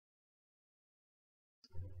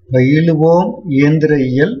பயிலுவோம் இயந்திர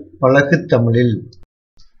இயல் பழகுதமிழில்.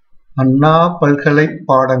 அண்ணா பல்கலைப்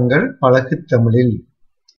பாடங்கள் பழகுதமிழில்.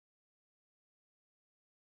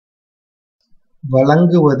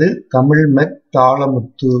 வழங்குவது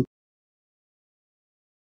தமிழ்மெக்-தாளமுத்து.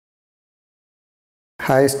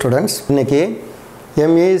 Hi students, இன்னைக்கு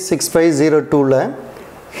ME6502ல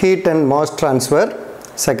Heat and Mass Transfer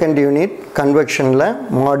second unit convectionல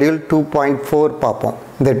module 2.4 பார்ப்போம்.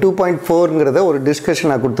 இந்த 2.4ங்கிறத ஒரு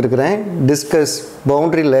டிஸ்கஷனாக கொடுத்துருக்குறேன். Discuss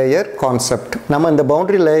boundary layer concept. நம்ம இந்த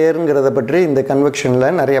பவுண்டரி லேயருங்கிறத பற்றி இந்த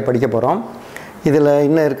கன்வெக்ஷனில் நிறைய படிக்க போகிறோம். இதில்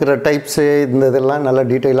இன்னும் இருக்கிற டைப்ஸு இந்த இதெல்லாம் நல்லா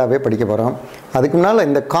டீட்டெயிலாகவே படிக்க போகிறோம். அதுக்கு முன்னால்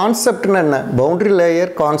இந்த கான்செப்ட்னா என்ன, பவுண்டரி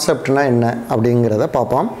லேயர் கான்செப்ட்னா என்ன அப்படிங்கிறத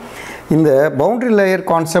பார்ப்போம். இந்த boundary layer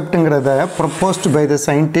கான்செப்ட்டுங்கிறத proposed by the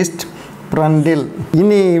scientist பிரண்டில்.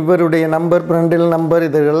 இனி இவருடைய நம்பர், பிரண்டில் நம்பர்,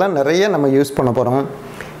 இதெல்லாம் நிறைய நம்ம யூஸ் பண்ண போகிறோம்.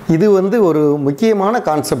 இது ஒரு முக்கியமான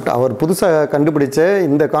கான்செப்ட். அவர் புதுசாக கண்டுபிடிச்ச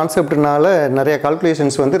இந்த கான்செப்ட்னால நிறைய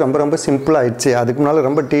கால்குலேஷன்ஸ் ரொம்ப ரொம்ப சிம்பிளாகிடுச்சு. அதுக்கு முன்னால்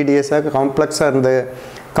ரொம்ப டிடிஎஸாக காம்ப்ளெக்ஸாக இருந்த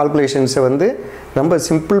கால்குலேஷன்ஸை ரொம்ப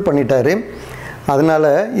சிம்பிள் பண்ணிட்டார்.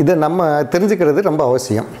 அதனால் இதை நம்ம தெரிஞ்சுக்கிறது ரொம்ப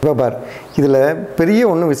அவசியம். இப்போ பார், இதில் பெரிய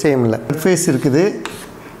ஒன்றும் விஷயம் இல்லை. சர்ஃபேஸ் இருக்குது,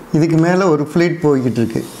 இதுக்கு மேலே ஒரு ஃப்ளூயிட் போய்கிட்டு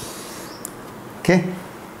இருக்கு. ஓகே,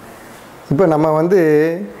 இப்போ நம்ம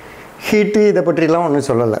ஹீட்டு இதை பற்றிலாம் ஒன்றும்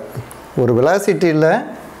சொல்லலை. ஒரு வெலாசிட்டியில்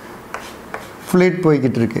ஃப்ளூயிட்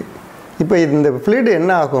போய்கிட்டு இருக்கு. இப்போ இந்த ஃப்ளூயிட்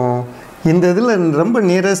என்ன ஆகும், இந்த இதில் ரொம்ப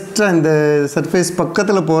நியரஸ்ட்டாக இந்த சர்ஃபேஸ்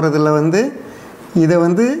பக்கத்தில் போகிறதுல இதை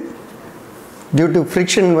டியூ டு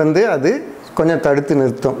ஃப்ரிக்ஷன் அது கொஞ்சம் தடுத்து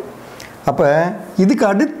நிறுத்தும். அப்போ இதுக்கு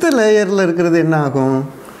அடுத்த லேயரில் இருக்கிறது என்ன ஆகும்,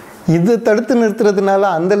 இது தடுத்து நிறுத்துறதுனால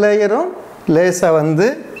அந்த லேயரும்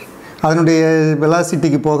லேசாக அதனுடைய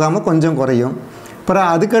வெலாசிட்டிக்கு போகாமல் கொஞ்சம் குறையும். அப்புறம்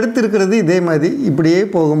அதுக்கடுத்து இருக்கிறது இதே மாதிரி இப்படியே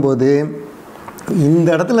போகும்போது இந்த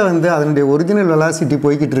இடத்துல அதனுடைய ஒரிஜினல் வெலாசிட்டி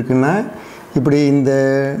போய்கிட்டு இருக்குன்னா, இப்படி இந்த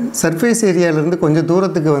சர்ஃபேஸ் ஏரியாவிலேருந்து கொஞ்சம்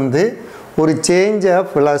தூரத்துக்கு ஒரு சேஞ்ச்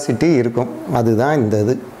ஆஃப் வெலாசிட்டி இருக்கும். அதுதான் இந்த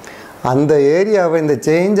இது. அந்த ஏரியாவை, இந்த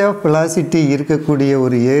சேஞ்ச் ஆஃப் வெலாசிட்டி இருக்கக்கூடிய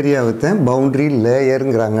ஒரு ஏரியாவை தான் பவுண்ட்ரி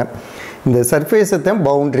லேயருங்கிறாங்க. இந்த சர்ஃபேஸை தான்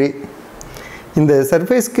பவுண்ட்ரி. இந்த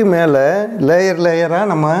சர்ஃபேஸ்க்கு மேலே லேயர்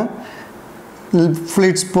லேயராக நம்ம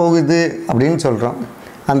ஃப்ளூயிட்ஸ் போகுது அப்படின்னு சொல்கிறோம்.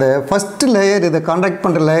 அந்த ஃபஸ்ட்டு லேயர், இதை கான்டாக்ட்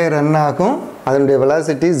பண்ணுற லேயர் என்ன ஆகும், அதனுடைய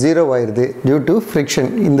வெலாசிட்டி 0 ஆயிடுது டியூ டு ஃப்ரிக்ஷன்.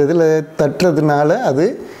 இந்த இதில் தட்டுறதுனால அது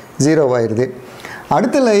 0 ஆயிடுது.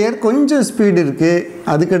 அடுத்த லேயர் கொஞ்சம் ஸ்பீடு இருக்குது,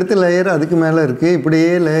 அதுக்கடுத்த லேயர் அதுக்கு மேலே இருக்குது,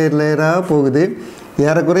 இப்படியே லேயர் லேயராக போகுது.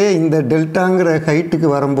 ஏறக்குறைய இந்த டெல்டாங்கிற ஹைட்டுக்கு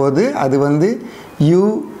வரும்போது அது U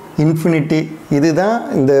இன்ஃபினிட்டி. இதுதான்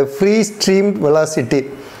இந்த ஃப்ரீ ஸ்ட்ரீம் வெலாசிட்டி.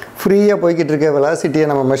 ஃப்ரீயாக போய்கிட்டு இருக்க வெலாசிட்டியை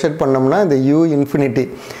நம்ம மெஷர் பண்ணோம்னா இந்த U இன்ஃபினிட்டி.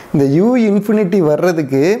 இந்த U இன்ஃபினிட்டி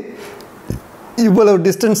வர்றதுக்கு இவ்வளவு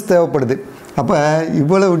டிஸ்டன்ஸ் தேவைப்படுது. அப்போ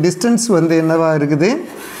இவ்வளவு டிஸ்டன்ஸ் என்னவாக இருக்குது,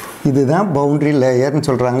 இதுதான் பவுண்ட்ரி லேயர்னு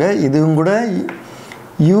சொல்கிறாங்க. இதுவும் கூட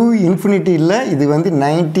U இன்ஃபினிட்டி இல்லை, இது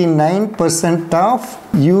 99% of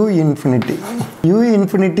U infinity. U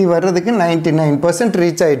infinity வர்றதுக்கு 99%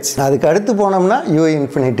 ரீச் ஆயிடுச்சு. அதுக்கு அடுத்து போனோம்னா U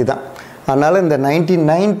இன்ஃபினிட்டி தான். அதனால் இந்த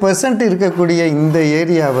 99% இருக்கக்கூடிய இந்த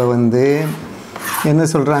ஏரியாவை என்ன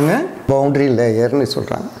சொல்கிறாங்க, பவுண்ட்ரி லேயர்னு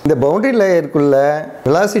சொல்கிறாங்க. இந்த பவுண்ட்ரி லேயருக்குள்ள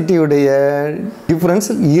வெலாசிட்டியுடைய டிஃப்ரென்ஸ்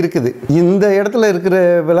இருக்குது. இந்த இடத்துல இருக்கிற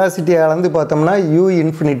வெலாசிட்டியை அளந்து பார்த்தோம்னா U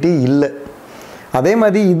இன்ஃபினிட்டி இல்லை. அதே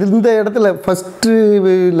மாதிரி இந்த இடத்துல ஃபஸ்ட்டு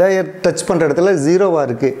லேயர் டச் பண்ணுற இடத்துல 0வாக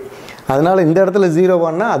இருக்குது. அதனால் இந்த இடத்துல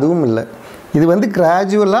 0வானா அதுவும் இல்லை. இது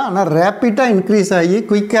கிராஜுவலாக ஆனால் ரேப்பிடாக இன்க்ரீஸ் ஆகி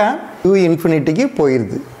குயிக்காக U இன்ஃபினிட்டிக்கு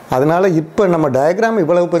போயிடுது. அதனால் இப்போ நம்ம டயக்ராம்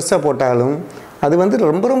இவ்வளவு பெருசாக போட்டாலும் அது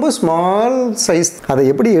ரொம்ப ரொம்ப ஸ்மால் சைஸ். அதை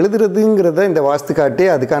எப்படி எழுதுறதுங்கிறத இந்த வாஸ்து காட்டி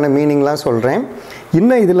அதுக்கான மீனிங்லாம் சொல்கிறேன்.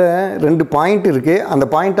 இன்னும் இதில் 2 பாயிண்ட் இருக்குது. அந்த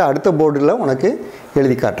பாயிண்ட்டை அடுத்த போர்டில் உனக்கு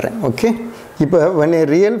எழுதி காட்டுறேன். ஓகே, இப்போ when a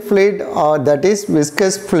real fluid or that is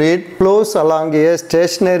viscous fluid flows along a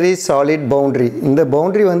stationary solid boundary. இந்த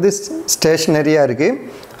பவுண்ட்ரி ஸ்டேஷ்னரியாக இருக்குது.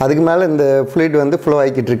 அதுக்கு மேலே இந்த ஃப்ளூயிட் ஃப்ளோ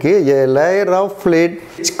ஆகிக்கிட்டு இருக்கு. a layer of fluid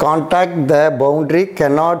which contact the boundary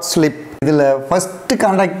cannot slip. இதில் ஃபஸ்ட்டு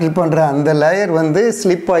கான்டாக்ட் பண்ணுற அந்த லேயர்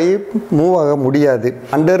ஸ்லிப் ஆகி மூவ் ஆக முடியாது.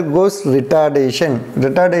 undergoes retardation.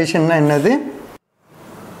 ரிட்டார்டேஷன்னா என்னது,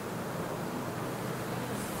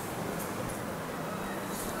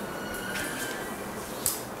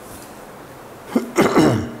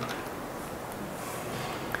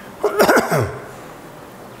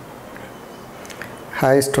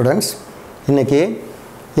 ஹாய் ஸ்டூடெண்ட்ஸ், இன்றைக்கி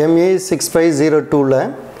ME6502ல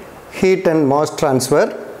heat and mass transfer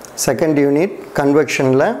second unit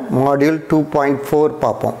கன்வெக்ஷனில் module 2.4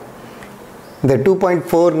 பார்ப்போம். இந்த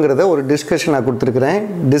 2.4ங்கிறத ஒரு டிஸ்கஷனாக கொடுத்துருக்குறேன்.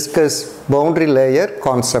 Discuss boundary layer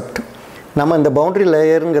concept. நம்ம இந்த பவுண்ட்ரி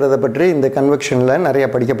லேயருங்கிறத பற்றி இந்த கன்வெக்ஷனில் நிறையா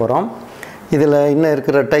படிக்க போகிறோம். இதில் இன்னும்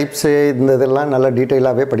இருக்கிற டைப்ஸு இந்த இதெல்லாம் நல்லா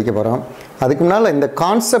டீட்டெயிலாகவே படிக்க போகிறோம். அதுக்கு முன்னால் இந்த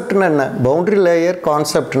கான்செப்ட்னா என்ன, பவுண்ட்ரி லேயர்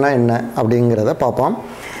கான்செப்ட்னா என்ன அப்படிங்கிறத பார்ப்போம்.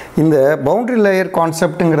 இந்த boundary layer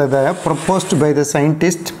கான்செப்ட்டுங்கிறத proposed by the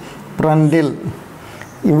scientist பிரண்டில்.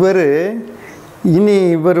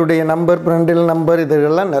 இவருடைய நம்பர், பிரண்டில் நம்பர்,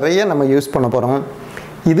 இதெல்லாம் நிறைய நம்ம யூஸ் பண்ண போகிறோம்.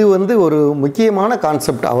 இது ஒரு முக்கியமான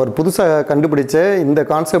கான்செப்ட். அவர் புதுசாக கண்டுபிடிச்ச இந்த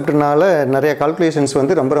கான்செப்ட்னால நிறைய கால்குலேஷன்ஸ்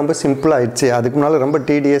ரொம்ப ரொம்ப சிம்பிளாகிடுச்சு. அதுக்கு முன்னால் ரொம்ப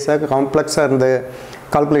டிடிஎஸாக காம்ப்ளெக்ஸாக இருந்த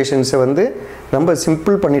கால்குலேஷன்ஸை ரொம்ப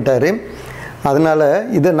சிம்பிள் பண்ணிட்டார். அதனால்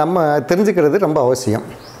இதை நம்ம தெரிஞ்சுக்கிறது ரொம்ப அவசியம்.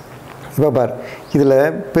 இப்போ பார், இதில்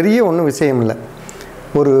பெரிய ஒன்றும் விஷயம் இல்லை.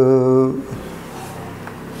 ஒரு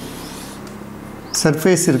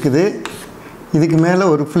சர்ஃபேஸ் இருக்குது, இதுக்கு மேலே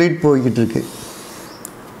ஒரு ஃப்ளூயிட் போய்கிட்டு இருக்கு.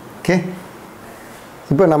 ஓகே,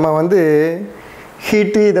 இப்போ நம்ம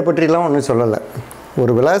ஹீட்டு இதை பற்றிலாம் ஒன்றும் சொல்லலை.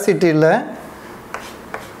 ஒரு வெலாசிட்டியில்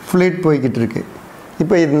ஃப்ளூயிட் போய்கிட்டு இருக்கு.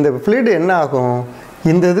 இப்போ இந்த ஃப்ளூயிட் என்ன ஆகும்,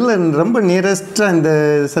 இந்த இதில் ரொம்ப நியரஸ்ட்டாக இந்த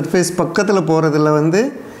சர்ஃபேஸ் பக்கத்தில் போகிறதுல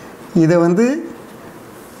இதை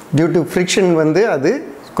டியூ டு ஃப்ரிக்ஷன் அது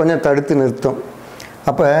கொஞ்சம் தடுத்து நிறுத்தும்.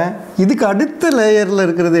 அப்போ இதுக்கு அடுத்த லேயரில்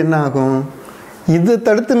இருக்கிறது என்ன ஆகும், இதை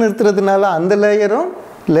தடுத்து நிறுத்துறதுனால அந்த லேயரும்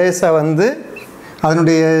லேசாக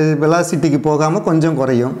அதனுடைய வெலாசிட்டிக்கு போகாமல் கொஞ்சம்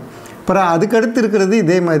குறையும். அப்புறம் அதுக்கடுத்து இருக்கிறது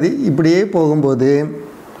இதே மாதிரி இப்படியே போகும்போது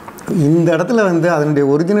இந்த இடத்துல அதனுடைய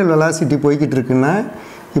ஒரிஜினல் வெலாசிட்டி போய்கிட்டு இருக்குன்னா,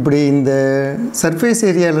 இப்படி இந்த சர்ஃபேஸ்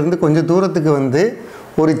ஏரியாவிலேருந்து கொஞ்சம் தூரத்துக்கு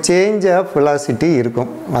ஒரு சேஞ்ச் ஆஃப் வெலாசிட்டி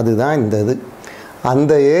இருக்கும். அதுதான் இந்த இது.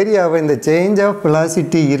 அந்த ஏரியாவை, இந்த சேஞ்ச் ஆஃப்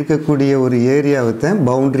வெலாசிட்டி இருக்கக்கூடிய ஒரு ஏரியாவை தான்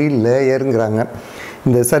பவுண்ட்ரி லேயருங்கிறாங்க.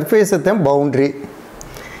 இந்த சர்ஃபேஸை தான் பவுண்ட்ரி.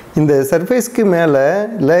 இந்த சர்ஃபேஸ்க்கு மேலே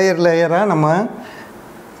லேயராக நம்ம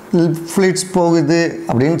ஃப்ளூயிட்ஸ் போகுது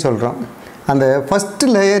அப்படின்னு சொல்கிறோம். அந்த ஃபஸ்ட்டு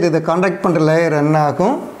லேயர், இதை கான்டாக்ட் பண்ணுற லேயர் என்ன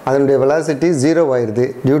ஆகும், அதனுடைய வெலாசிட்டி 0 ஆயிடுது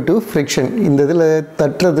டியூ டு ஃப்ரிக்ஷன். இந்த இதில்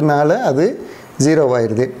தட்டுறதுனால அது 0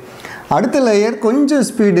 ஆயிடுது. அடுத்த லேயர் கொஞ்சம்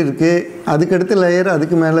ஸ்பீடு இருக்குது, அதுக்கடுத்த லேயர்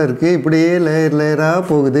அதுக்கு மேலே இருக்குது, இப்படியே லேயராக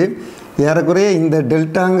போகுது. ஏறக்குறைய இந்த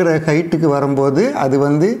டெல்டாங்கிற ஹைட்டுக்கு வரும்போது அது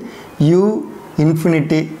u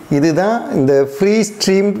இன்ஃபினிட்டி. இதுதான் இந்த ஃப்ரீ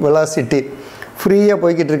ஸ்ட்ரீம் வெலாசிட்டி. ஃப்ரீயாக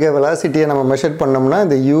போய்கிட்டு இருக்க வெலாசிட்டியை நம்ம மெஷர் பண்ணோம்னா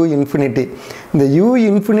இந்த u இன்ஃபினிட்டி. இந்த u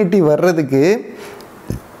இன்ஃபினிட்டி வர்றதுக்கு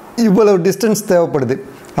இவ்வளவு டிஸ்டன்ஸ் தேவைப்படுது.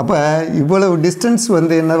 அப்போ இவ்வளவு டிஸ்டன்ஸ்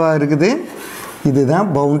என்னவாக இருக்குது, இதுதான்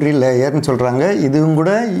பவுண்ட்ரி லேயர்னு சொல்கிறாங்க. இதுவும்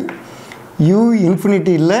கூட u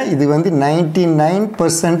இன்ஃபினிட்டி இல்லை, இது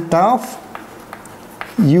 99% of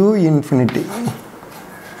u infinity.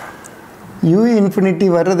 u infinity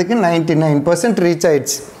வர்றதுக்கு 99% ரீச்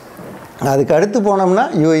ஆயிடுச்சு. அதுக்கு அடுத்து போனோம்னா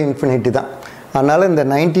u இன்ஃபினிட்டி தான். அதனால் இந்த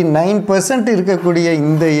 99% இருக்கக்கூடிய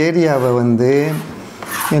இந்த ஏரியாவை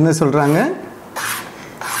என்ன சொல்கிறாங்க,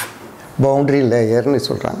 பவுண்ட்ரி லேயர்னு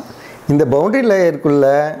சொல்கிறாங்க. இந்த பவுண்ட்ரி லேயருக்குள்ள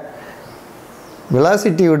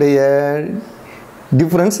வெலாசிட்டியுடைய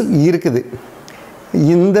டிஃப்ரென்ஸ் இருக்குது.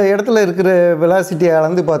 இந்த இடத்துல இருக்கிற வெலாசிட்டியை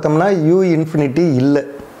அளந்து பார்த்தோம்னா u இன்ஃபினிட்டி இல்லை.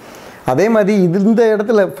 அதே மாதிரி இந்த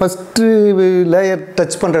இடத்துல ஃபஸ்ட்டு லேயர்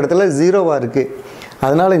டச் பண்ணுற இடத்துல 0வாக இருக்குது.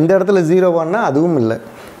 அதனால் இந்த இடத்துல 0வானா அதுவும் இல்லை.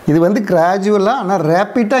 இது கிராஜுவலாக ஆனால்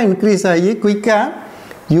ரேப்பிடாக இன்க்ரீஸ் ஆகி குயிக்காக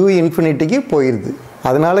u இன்ஃபினிட்டிக்கு போயிடுது.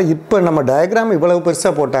 அதனால் இப்போ நம்ம டயக்ராம் இவ்வளவு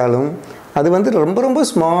பெருசாக போட்டாலும் அது ரொம்ப ரொம்ப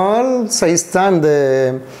ஸ்மால் சைஸ் தான் இந்த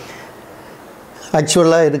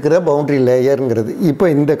ஆக்சுவலாக இருக்கிற பவுண்ட்ரி லேயருங்கிறது. இப்போ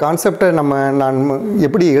இந்த கான்செப்டை நான்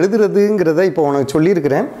எப்படி எழுதுறதுங்கிறத இப்போ உனக்கு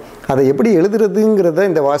சொல்லியிருக்கிறேன். அதை எப்படி எழுதுறதுங்கிறத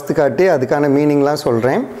இந்த வாஸ்து காட்டி அதுக்கான மீனிங்லாம்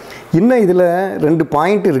சொல்கிறேன். இன்னும் இதில் 2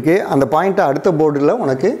 பாயிண்ட் இருக்குது. அந்த பாயிண்ட்டை அடுத்த போர்டில்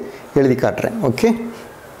உனக்கு எழுதி காட்டுறேன். ஓகே,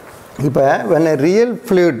 இப்போ ரியல்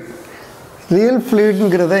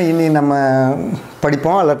ஃப்ளூயிட்ங்கிறத இனி நம்ம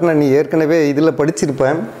படிப்போம். அல்லாட்டினா நீ ஏற்கனவே இதில்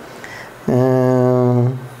படிச்சிருப்பேன்.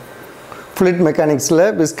 ஃப்ளூயிட் மெக்கானிக்ஸில்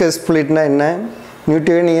விஸ்கஸ் ஃப்ளூயிட்னா என்ன,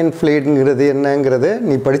 நியூட்டோனியன் ஃப்ளூயிட்ங்கிறது என்னங்கிறத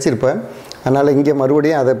நீ படிச்சிருப்பேன். அதனால் இங்கே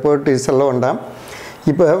மறுபடியும் அதை போட்டு சொல்ல வேண்டாம்.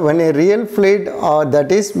 இப்போ when a real fluid or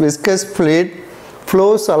that is viscous fluid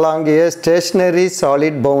flows along a stationary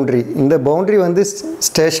solid boundary, இந்த பவுண்ட்ரி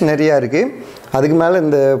ஸ்டேஷ்னரியாக இருக்குது. அதுக்கு மேலே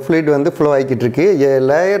இந்த ஃப்ளூயிட் ஃப்ளோ ஆகிக்கிட்டு இருக்கு. a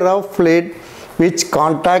layer of fluid which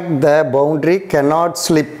contact the boundary cannot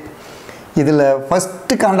slip. இதில்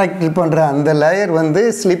ஃபஸ்ட்டு கான்டாக்ட் பண்ணுற அந்த லேயர்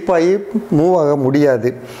ஸ்லிப் ஆகி மூவ் ஆக முடியாது.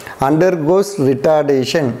 Undergoes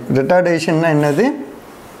retardation. ரிட்டார்டேஷன்னா என்னது,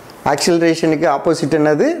 ஆக்சிலரேஷனுக்கு ஆப்போசிட்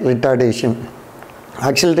என்னது, ரிட்டார்டேஷன்.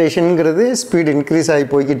 ஆக்சிலரேஷனுங்கிறது ஸ்பீடு இன்க்ரீஸ் ஆகி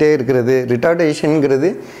போய்கிட்டே இருக்கிறது. ரிட்டார்டேஷனுங்கிறது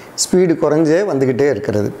ஸ்பீடு குறைஞ்சே வந்துக்கிட்டே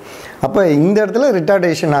இருக்கிறது. அப்போ இந்த இடத்துல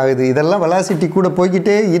ரிட்டார்டேஷன் ஆகுது. இதெல்லாம் வெலாசிட்டி கூட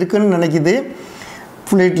போய்கிட்டே இருக்குன்னு நினைக்கிது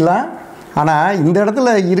ஃப்ளூயிட்லாம். ஆனால் இந்த இடத்துல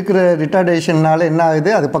இருக்கிற ரிட்டார்டேஷன்னால் என்ன ஆகுது,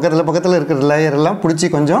 அது பக்கத்தில் இருக்கிற லேயரெல்லாம் பிடிச்சி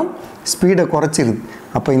கொஞ்சம் ஸ்பீடை குறைச்சிருது.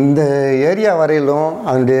 அப்போ இந்த ஏரியா வரையிலும்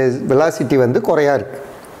அதனுடைய வெலாசிட்டி குறையா இருக்குது.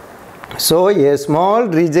 So a small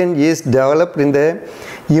region is developed in the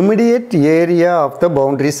immediate area of the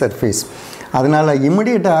boundary surface. அதனால்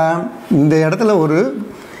இமிடியேட்டாக இந்த இடத்துல ஒரு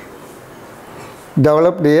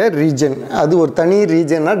டெவலப்டு ரீஜன், அது ஒரு தனி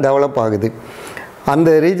ரீஜனாக டெவலப் ஆகுது. அந்த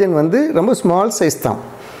ரீஜன் வந்து ரொம்ப ஸ்மால் சைஸ் தான்.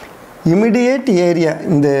 இமிடியேட் ஏரியா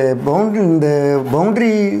இந்த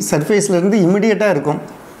பவுண்ட்ரி சர்ஃபேஸ்லேருந்து இமிடியேட்டாக இருக்கும்.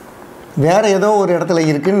 வேறு ஏதோ ஒரு இடத்துல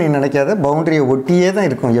இருக்குதுன்னு நீ நினைக்காத, பவுண்ட்ரியை ஒட்டியே தான்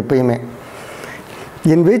இருக்கும் எப்பயுமே.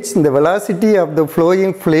 In which the velocity of the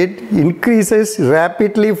flowing fluid increases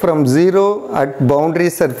rapidly from zero at boundary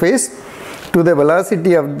surface to the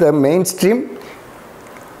velocity of the mainstream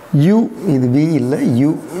u, இது v இல்லை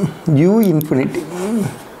u infinity.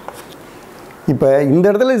 இப்போ இந்த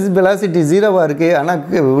இடத்துல வெலாசிட்டி ஜீரோவாக இருக்குது,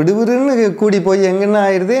 ஆனால் விடுவிடுன்னு கூடி போய் எங்கன்னா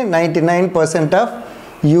ஆயிடுது 99% ஆஃப்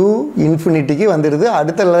u இன்ஃபினிட்டிக்கு வந்துடுது.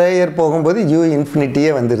 அடுத்த லேயர் போகும்போது u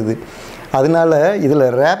இன்ஃபினிட்டியே வந்துடுது. அதனால் இதில்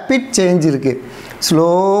ரேப்பிட் சேஞ்ச் இருக்குது.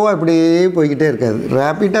 ஸ்லோவாக இப்படியே போய்கிட்டே இருக்காது.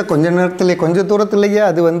 ரேப்பிடாக கொஞ்சம் தூரத்துலேயே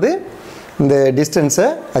அது வந்து இந்த டிஸ்டன்ஸை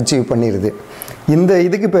அச்சீவ் பண்ணிடுது. இந்த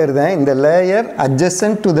இதுக்கு பேர் தான் இந்த layer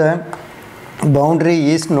adjacent to the boundary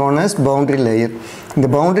is known as boundary layer. இந்த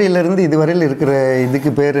பவுண்ட்ரியிலேருந்து இதுவரையில் இருக்கிற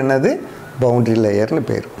இதுக்கு பேர் என்னது? பவுண்ட்ரி லேயர்னு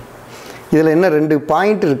பேர். இதில் என்ன 2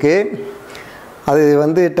 பாயிண்ட் இருக்குது. அது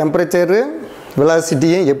வந்து டெம்பரேச்சரு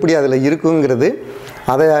வெலாசிட்டியும் எப்படி அதில் இருக்குங்கிறது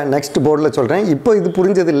அதை நெக்ஸ்ட் போர்டில் சொல்கிறேன். இப்போ இது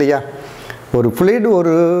புரிஞ்சது இல்லையா? ஒரு ஃப்ளூயிட்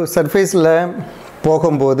ஒரு சர்ஃபேஸில்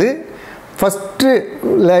போகும்போது ஃபஸ்ட்டு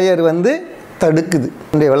லேயர் வந்து தடுக்குது,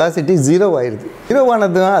 அதனுடைய வெலாசிட்டி ஜீரோ ஆயிடுது.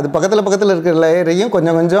 ஜீரோவானது அது பக்கத்தில் இருக்கிற லேயரையும்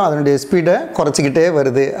கொஞ்சம் அதனுடைய ஸ்பீடை குறைச்சிக்கிட்டே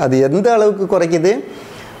வருது. அது எந்த அளவுக்கு குறைக்குது?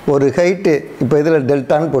 ஒரு ஹைட்டு, இப்போ இதில்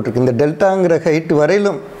டெல்டான்னு போட்டிருக்கு, இந்த டெல்டாங்கிற ஹைட்டு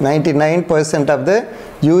வரையிலும் 99% ஆஃப் த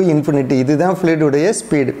u இன்ஃபினிட்டி, இதுதான் ஃப்ளூயிடுடைய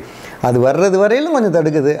ஸ்பீடு. அது வர்றது வரையிலும் கொஞ்சம்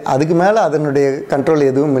தடுக்குது. அதுக்கு மேலே அதனுடைய கண்ட்ரோல்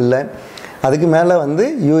எதுவும் இல்லை. அதுக்கு மேலே வந்து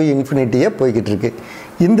u இன்ஃபினிட்டியே போய்கிட்டு இருக்கு.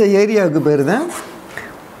 இந்த ஏரியாவுக்கு பேர் தான்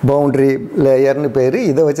பவுண்ட்ரி லேயர்னு பேர்.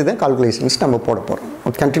 இதை வச்சு தான் கால்குலேஷன்ஸ் நம்ம போட போகிறோம்.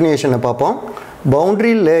 கண்டினியூஷனை பார்ப்போம்.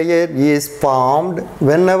 Boundary layer is formed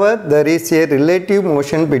whenever there is a relative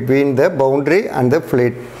motion between the boundary and the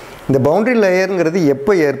fluid. இந்த பவுண்ட்ரி லேயருங்கிறது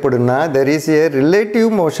எப்போ ஏற்படும்னா there is a relative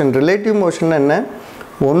motion. Relative motion என்ன?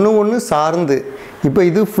 ஒன்று சார்ந்து. இப்போ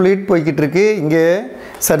இது ஃப்ளூயிட் போய்கிட்டு இருக்கு, இங்கே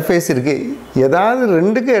சர்ஃபேஸ் இருக்குது. ஏதாவது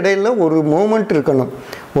ரெண்டுக்கு இடையில் ஒரு மூமெண்ட் இருக்கணும்.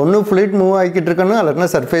 ஒன்று ஃப்ளூயிட் மூவ் ஆகிக்கிட்டு இருக்கணும், இல்லைன்னா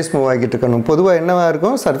சர்ஃபேஸ் மூவ் ஆகிக்கிட்டு இருக்கணும். பொதுவாக என்னவாக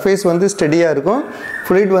இருக்கும்? சர்ஃபேஸ் வந்து ஸ்டெடியாக இருக்கும்,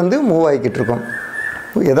 ஃப்ளூயிட் வந்து மூவ் ஆகிக்கிட்டு இருக்கும்.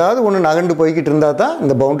 ஏதாவது ஒன்று நகண்டு போய்கிட்டு இருந்தால் தான்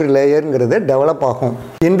இந்த பவுண்ட்ரி லேயருங்கிறது டெவலப் ஆகும்.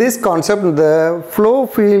 In this concept the flow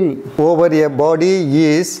field over a body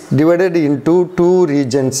is divided into 2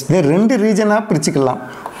 regions. இந்த 2 ரீஜனாக பிரிச்சுக்கலாம்.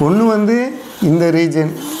 ஒன்று வந்து இந்த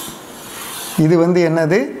ரீஜன், இது வந்து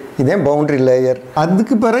என்னது? இதே பவுண்ட்ரி லேயர்.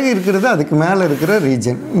 அதுக்கு பிறகு இருக்கிறது அதுக்கு மேலே இருக்கிற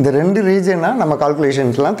ரீஜன். இந்த 2 ரீஜனாக நம்ம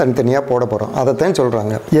கால்குலேஷன்ஸ்லாம் தனித்தனியாக போட போகிறோம். அதைத்தான்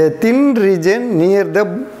சொல்கிறாங்க. எ தின் region near the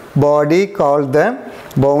body call the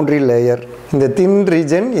boundary layer. இந்த தின்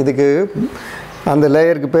ரீஜன், இதுக்கு அந்த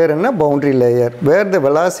லேயருக்கு பேர் என்ன? Boundary layer. Where the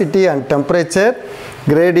velocity and temperature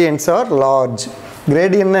gradients R large.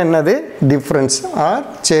 கிரேடியன்ட்னா என்னது? Difference R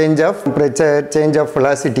change of temperature, change of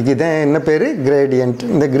வெலாசிட்டிக்கு தான் என்ன பேர்? கிரேடியன்ட்.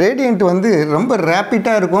 இந்த கிரேடியன்ட் வந்து ரொம்ப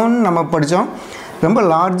ரேப்பிடாக இருக்கும்னு நம்ம படித்தோம், ரொம்ப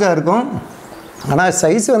லார்ஜாக இருக்கும். ஆனால்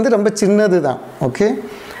சைஸ் வந்து ரொம்ப சின்னது தான். ஓகே,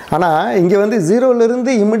 ஆனால் இங்கே வந்து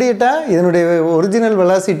ஜீரோலேருந்து இமிடியேட்டாக இதனுடைய ஒரிஜினல்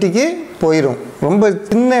வெலாசிட்டிக்கு போயிடும். ரொம்ப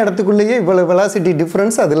சின்ன இடத்துக்குள்ளேயே இவ்வளோ வெலாசிட்டி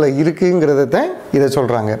டிஃப்ரென்ஸ் அதில் இருக்குங்கிறத தான் இதை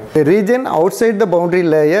சொல்கிறாங்க. The region outside the boundary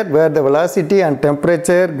layer where the velocity and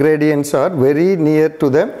temperature gradients are very near to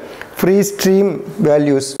the free stream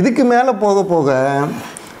values. இதுக்கு மேலே போக போக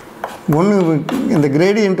ஒன்று இந்த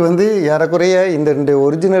கிரேடியன்ட் வந்து ஏறக்குறைய இந்த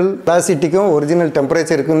ஒரிஜினல் வெலாசிட்டிக்கும் ஒரிஜினல்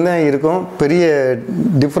டெம்பரேச்சருக்கும் தான் இருக்கும், பெரிய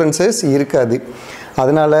டிஃப்ரென்சஸ் இருக்காது.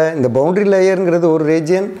 அதனால் இந்த பவுண்ட்ரி லேயருங்கிறது ஒரு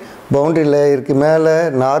ரீஜன், பவுண்ட்ரி லேயருக்கு மேலே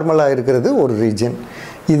நார்மலாக இருக்கிறது ஒரு ரீஜன்.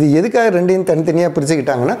 இது எதுக்காக ரெண்டையும் தனித்தனியாக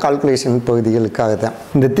பிரிச்சுக்கிட்டாங்கன்னா கால்குலேஷன் பகுதிகளுக்காக தான்.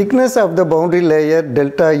 இந்த thickness of the boundary layer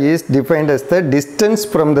delta is defined as the distance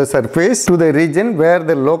from the surface to the region where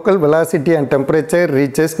the local velocity and temperature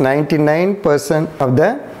reaches 99% of the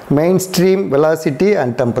main stream velocity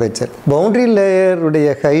and temperature. Boundary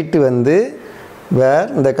லேயருடைய height வந்து வேர்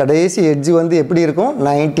இந்த கடைசி edge வந்து எப்படி இருக்கும்?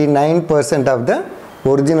 99% of the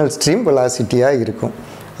original stream வெலாசிட்டியாக இருக்கும்.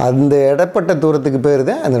 அந்த இடப்பட்ட தூரத்துக்கு பேர்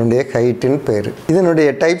தான் அதனுடைய ஹைட்டுன்னு பேர். இதனுடைய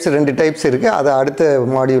டைப்ஸ் 2 டைப்ஸ் இருக்குது. அதை அடுத்த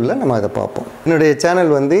மாடியூலில் நம்ம அதை பார்ப்போம். என்னுடைய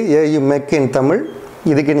சேனல் வந்து AUmech-in-tamil.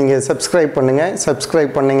 இதுக்கு நீங்கள் சப்ஸ்கிரைப் பண்ணுங்கள்.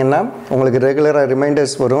 சப்ஸ்கிரைப் பண்ணிங்கன்னா உங்களுக்கு ரெகுலராக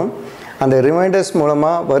ரிமைண்டர்ஸ் வரும். அந்த ரிமைண்டர்ஸ்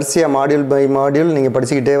மூலமாக வரிசையாக மாடியூல் பை மாடியூல் நீங்கள்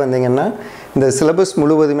படிச்சுக்கிட்டே வந்தீங்கன்னா இந்த சிலபஸ்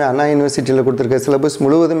முழுவதுமே அண்ணா யூனிவர்சிட்டியில் கொடுத்துருக்க சிலபஸ்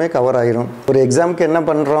முழுவதுமே கவர் ஆகிரும். ஒரு எக்ஸாமுக்கு என்ன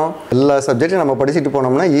பண்ணுறோம்? எல்லா சப்ஜெக்ட்டும் நம்ம படிச்சுட்டு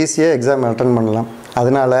போனோம்னா ஈஸியாக எக்ஸாம் அட்டன் பண்ணலாம்.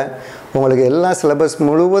 அதனால் உங்களுக்கு எல்லா சிலபஸ்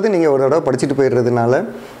முழுவதும் நீங்கள் ஒரு தடவை படிச்சுட்டு போயிடுறதுனால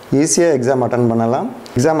ஈஸியாக எக்ஸாம் அட்டன் பண்ணலாம்.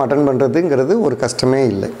 எக்ஸாம் அட்டன் பண்ணுறதுங்கிறது ஒரு கஷ்டமே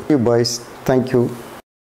இல்லை. Boys, thank you.